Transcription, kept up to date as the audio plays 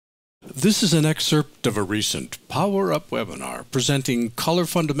This is an excerpt of a recent Power Up webinar presenting color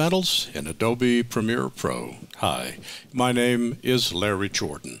fundamentals in Adobe Premiere Pro. Hi, my name is Larry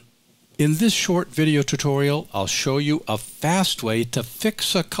Jordan. In this short video tutorial, I'll show you a fast way to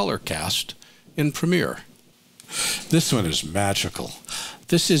fix a color cast in Premiere. This one is magical.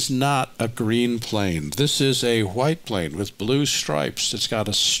 This is not a green plane. This is a white plane with blue stripes. It's got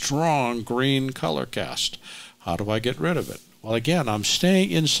a strong green color cast. How do I get rid of it? Well, again, I'm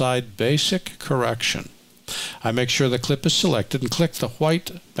staying inside Basic Correction. I make sure the clip is selected and click the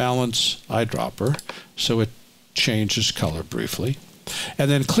white balance eyedropper so it changes color briefly.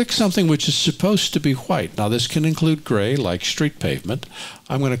 And then click something which is supposed to be white. Now, this can include gray, like street pavement.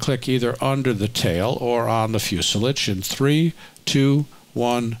 I'm going to click either under the tail or on the fuselage in 3, 2,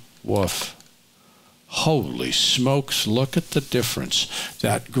 1, woof. Holy smokes, look at the difference.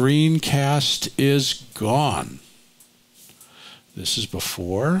 That green cast is gone. This is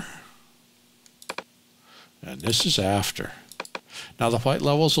before, and this is after. Now the white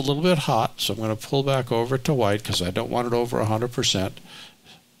level is a little bit hot, so I'm going to pull back over to white because I don't want it over 100%.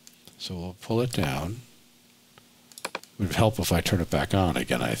 So we'll pull it down. It would help if I turn it back on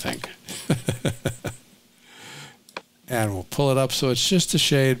again, I think. And we'll pull it up so it's just a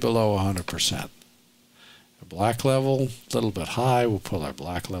shade below 100%. The black level, a little bit high. We'll pull our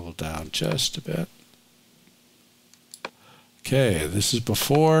black level down just a bit. Okay, this is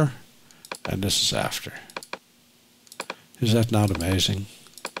before, and this is after. Is that not amazing?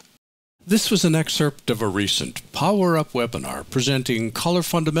 This was an excerpt of a recent Power Up webinar presenting color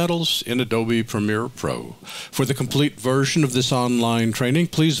fundamentals in Adobe Premiere Pro. For the complete version of this online training,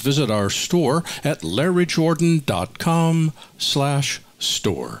 please visit our store at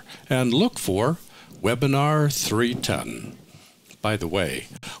larryjordan.com/store and look for Webinar 310. By the way,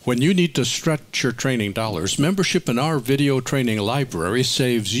 when you need to stretch your training dollars, membership in our video training library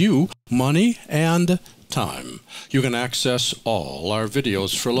saves you money and time. You can access all our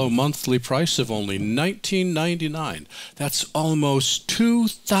videos for a low monthly price of only $19.99. That's almost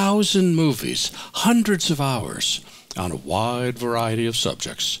 2,000 movies, hundreds of hours on a wide variety of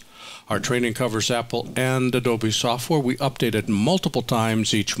subjects. Our training covers Apple and Adobe software. We update it multiple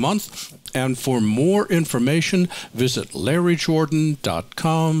times each month. And for more information, visit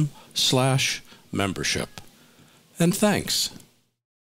larryjordan.com/membership. And thanks.